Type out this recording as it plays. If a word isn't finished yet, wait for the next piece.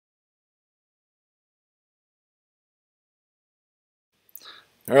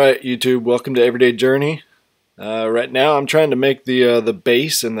Alright YouTube, welcome to Everyday Journey. Right now I'm trying to make the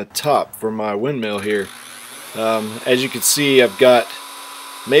base and the top for my windmill here. As you can see, I've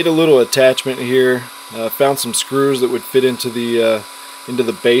made a little attachment here. Found some screws that would fit into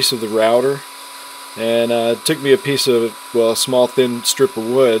the base of the router, and it took me a piece of, well, a small thin strip of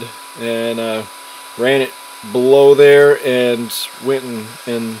wood, and ran it below there and went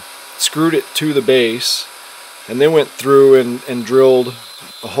and screwed it to the base, and then went through and drilled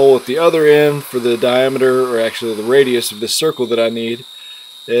a hole at the other end for the diameter, or actually the radius of this circle that I need,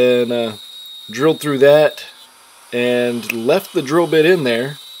 and drilled through that and left the drill bit in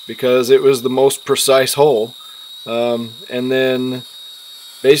there because it was the most precise hole, and then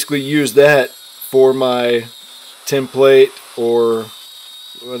basically used that for my template, or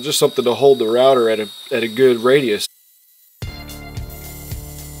just something to hold the router at a good radius.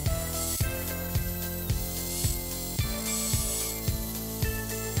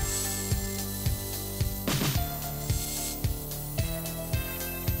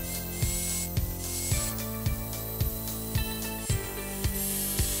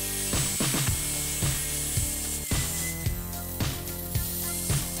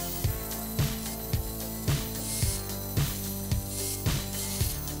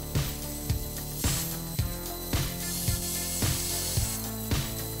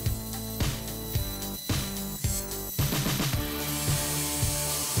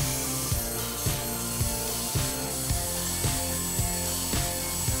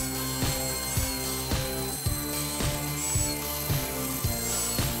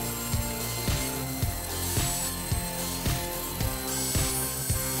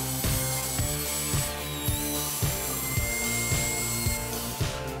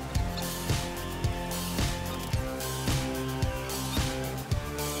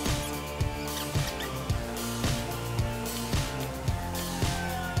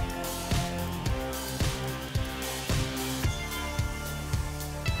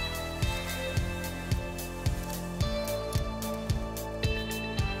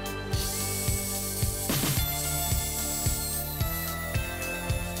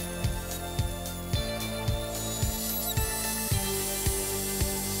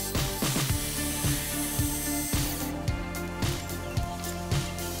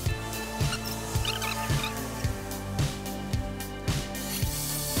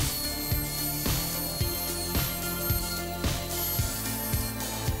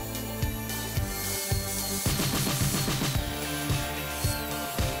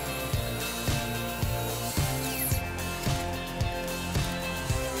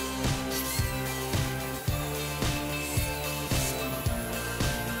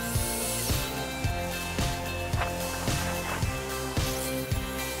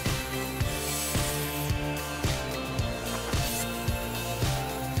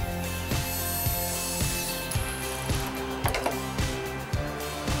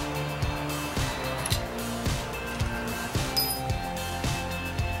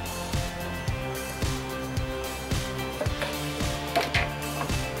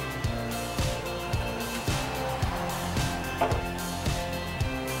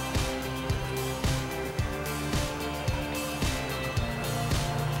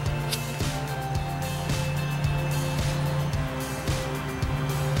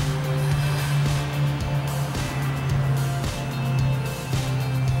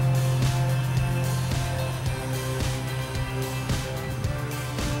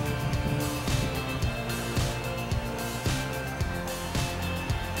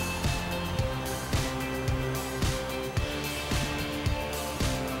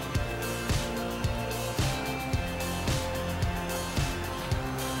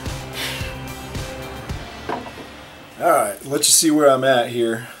 Alright, let's just see where I'm at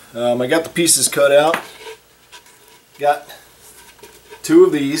here. I got the pieces cut out. Got two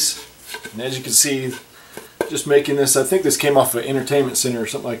of these, and as you can see, just making this, I think this came off an entertainment center or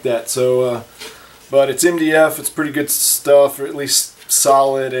something like that. So, but it's MDF, it's pretty good stuff, or at least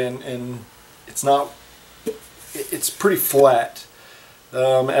solid, and it's pretty flat,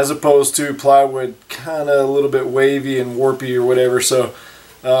 as opposed to plywood, kind of a little bit wavy and warpy or whatever. So,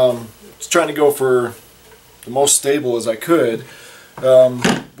 just trying to go for the most stable as I could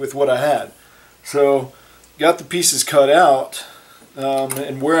with what I had. So got the pieces cut out,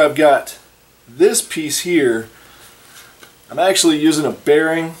 and where I've got this piece here, I'm actually using a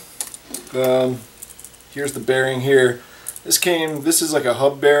bearing. Here's the bearing here. This is like a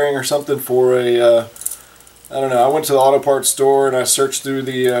hub bearing or something for a I don't know, I went to the auto parts store and I searched through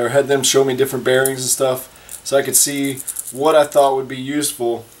had them show me different bearings and stuff so I could see what I thought would be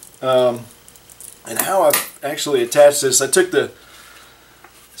useful. And how I've actually attached this, I took the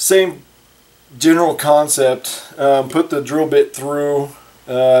same general concept. Put the drill bit through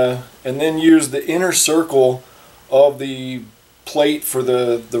and then use the inner circle of the plate for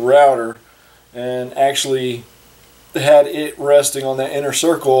the router, and actually had it resting on that inner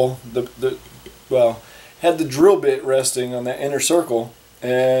circle. Had the drill bit resting on that inner circle,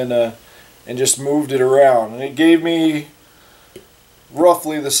 and just moved it around, and it gave me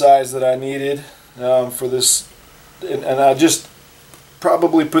roughly the size that I needed for this. And I just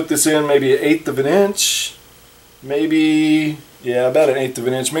probably put this in maybe 1/8 of an inch, maybe, yeah, about 1/8 of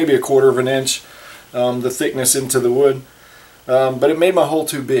an inch, maybe 1/4 of an inch, the thickness into the wood. But it made my hole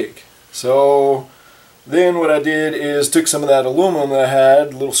too big. So then what I did is took some of that aluminum that I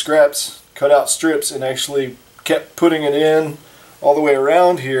had, little scraps, cut out strips, and actually kept putting it in all the way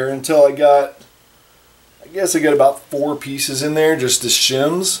around here until I got, I guess I got about 4 pieces in there just as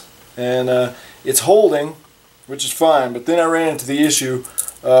shims, and it's holding, which is fine. But then I ran into the issue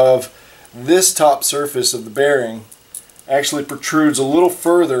of this top surface of the bearing actually protrudes a little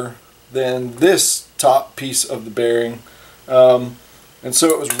further than this top piece of the bearing, and so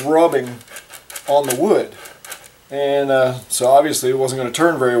it was rubbing on the wood, and so obviously it wasn't going to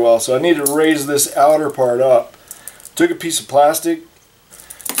turn very well. So I needed to raise this outer part up. Took a piece of plastic.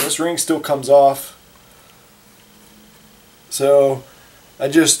 This ring still comes off, so I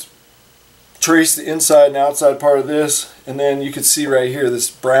just traced the inside and outside part of this, and then you can see right here this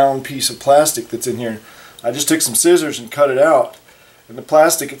brown piece of plastic that's in here. I just took some scissors and cut it out, and the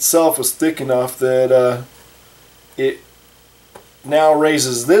plastic itself was thick enough that it now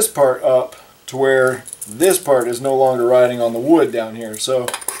raises this part up to where this part is no longer riding on the wood down here. So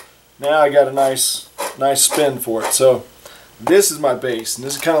now I got a nice spin for it. So this is my base, and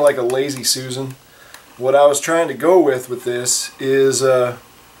this is kind of like a lazy Susan. What I was trying to go with this is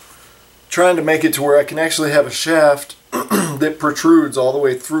trying to make it to where I can actually have a shaft that protrudes all the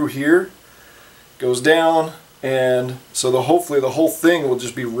way through here, goes down, and so hopefully the whole thing will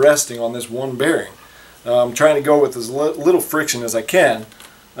just be resting on this one bearing. I'm trying to go with as little friction as I can,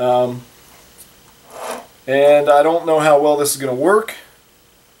 and I don't know how well this is going to work,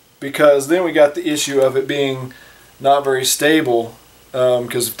 because then we got the issue of it being not very stable,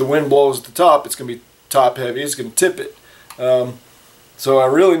 because if the wind blows at the top, it's going to be top heavy, it's going to tip it. So I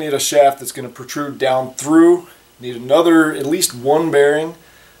really need a shaft that's going to protrude down through. Need another, at least one bearing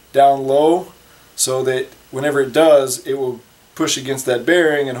down low, so that whenever it does, it will push against that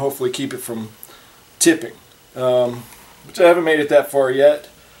bearing and hopefully keep it from tipping. Which I haven't made it that far yet.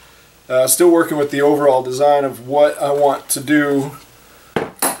 Still working with the overall design of what I want to do,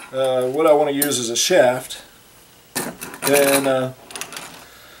 what I want to use as a shaft. And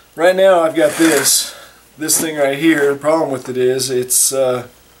right now I've got this thing right here. The problem with it is it's about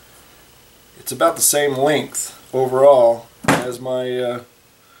the same length overall as my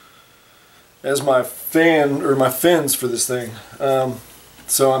fan, or my fins for this thing.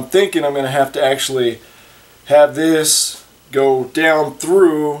 So I'm thinking I'm going to have to actually have this go down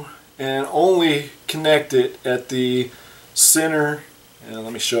through and only connect it at the center. And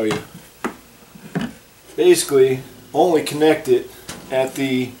let me show you. Basically, only connect it at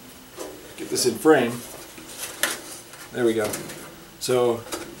the, get this in frame. There we go. So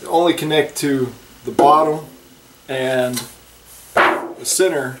only connect to the bottom and the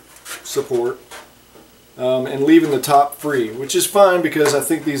center support, and leaving the top free, which is fine because I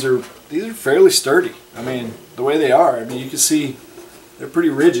think these are fairly sturdy. I mean, the way they are, I mean, you can see they're pretty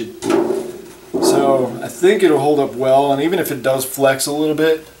rigid. So I think it'll hold up well, and even if it does flex a little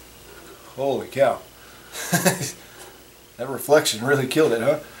bit, holy cow. That reflection really killed it,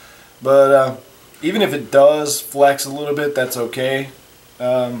 huh? But even if it does flex a little bit, that's okay.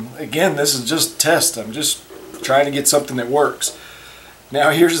 Again, this is just test. I'm just trying to get something that works.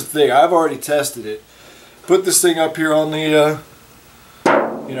 Now here's the thing, I've already tested it. Put this thing up here on the,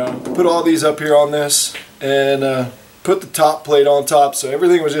 put all these up here on this, and put the top plate on top, so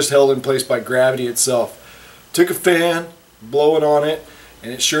everything was just held in place by gravity itself. Took a fan, blow it on it,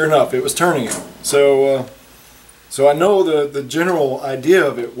 and sure enough, it was turning it. So I know the general idea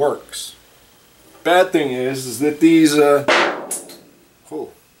of it works. Bad thing is that these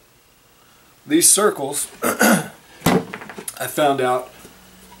circles, I found out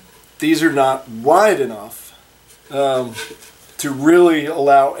these are not wide enough to really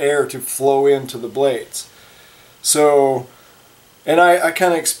allow air to flow into the blades. So, and I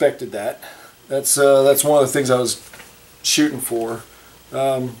kind of expected that. That's one of the things I was shooting for.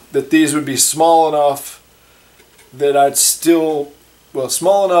 That these would be small enough that I'd still, well,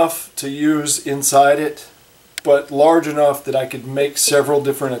 small enough to use inside it, but large enough that I could make several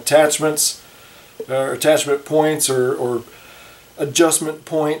different attachments, or attachment points, or adjustment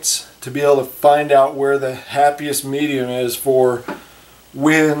points to be able to find out where the happiest medium is for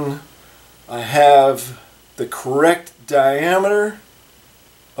when I have the correct diameter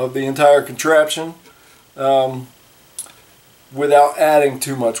of the entire contraption without adding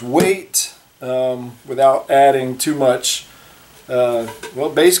too much weight, without adding too much,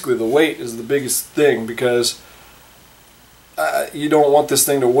 well, basically the weight is the biggest thing, because you don't want this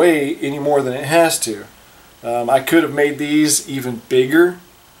thing to weigh any more than it has to. I could have made these even bigger,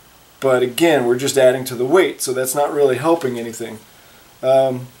 but again, we're just adding to the weight, so that's not really helping anything.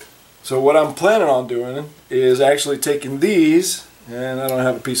 So what I'm planning on doing is actually taking these, and I don't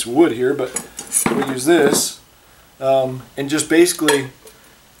have a piece of wood here, but we'll use this, and just basically,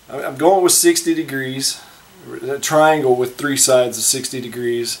 I'm going with 60 degrees, a triangle with 3 sides of 60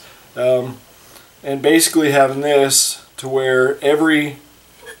 degrees, and basically having this to where every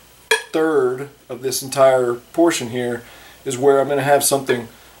third of this entire portion here is where I'm going to have something,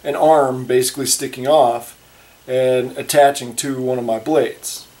 an arm basically sticking off and attaching to one of my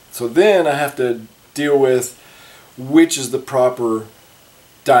blades. So then I have to deal with which is the proper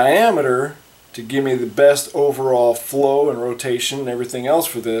diameter to give me the best overall flow and rotation and everything else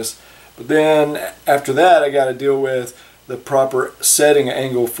for this. But then after that, I got to deal with the proper setting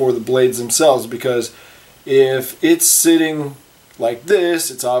angle for the blades themselves, because if it's sitting like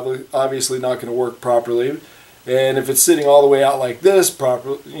this, it's obviously not going to work properly, and if it's sitting all the way out like this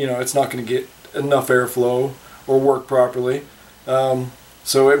properly, you know, it's not going to get enough airflow or work properly.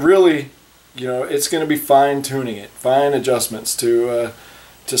 So it really, you know, it's going to be fine-tuning it, fine adjustments to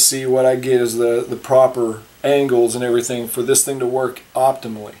see what I get as the proper angles and everything for this thing to work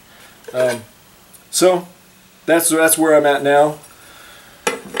optimally. So that's where I'm at now.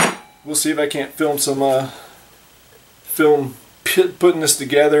 We'll see if I can't film some putting this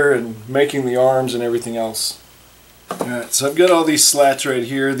together and making the arms and everything else. Alright, so I've got all these slats right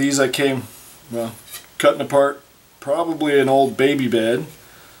here. These I came, well, cutting apart probably an old baby bed.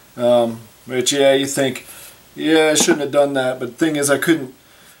 Which, yeah, you think, yeah, I shouldn't have done that, but the thing is I couldn't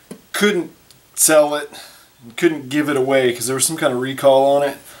sell it and couldn't give it away because there was some kind of recall on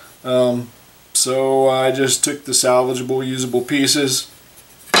it. So I just took the salvageable, usable pieces,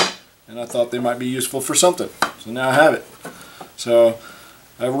 and I thought they might be useful for something. So now I have it. So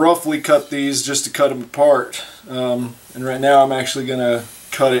I roughly cut these just to cut them apart, and right now I'm actually going to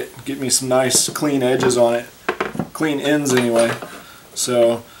cut it, get me some nice clean edges on it, clean ends anyway.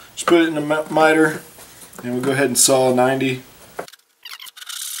 So just put it in the miter, and we'll go ahead and saw 90.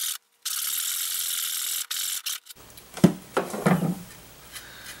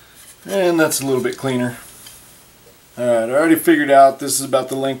 And that's a little bit cleaner. Alright, I already figured out this is about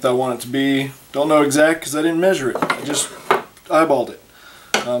the length I want it to be. Don't know exact because I didn't measure it. I just eyeballed it.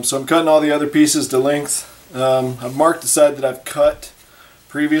 So I'm cutting all the other pieces to length. I've marked the side that I've cut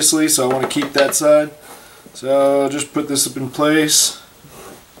previously, so I want to keep that side. So I'll just put this up in place.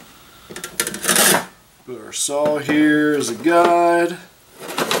 Put our saw here as a guide.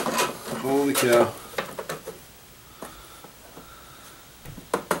 Holy cow.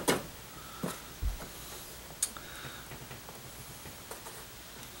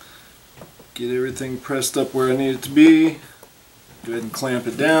 Get everything pressed up where I need it to be. Go ahead and clamp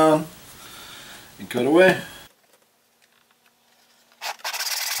it down and cut away.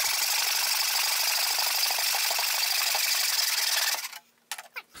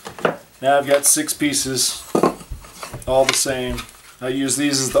 Now I've got 6 pieces, all the same. I use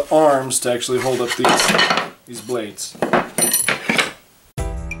these as the arms to actually hold up these blades.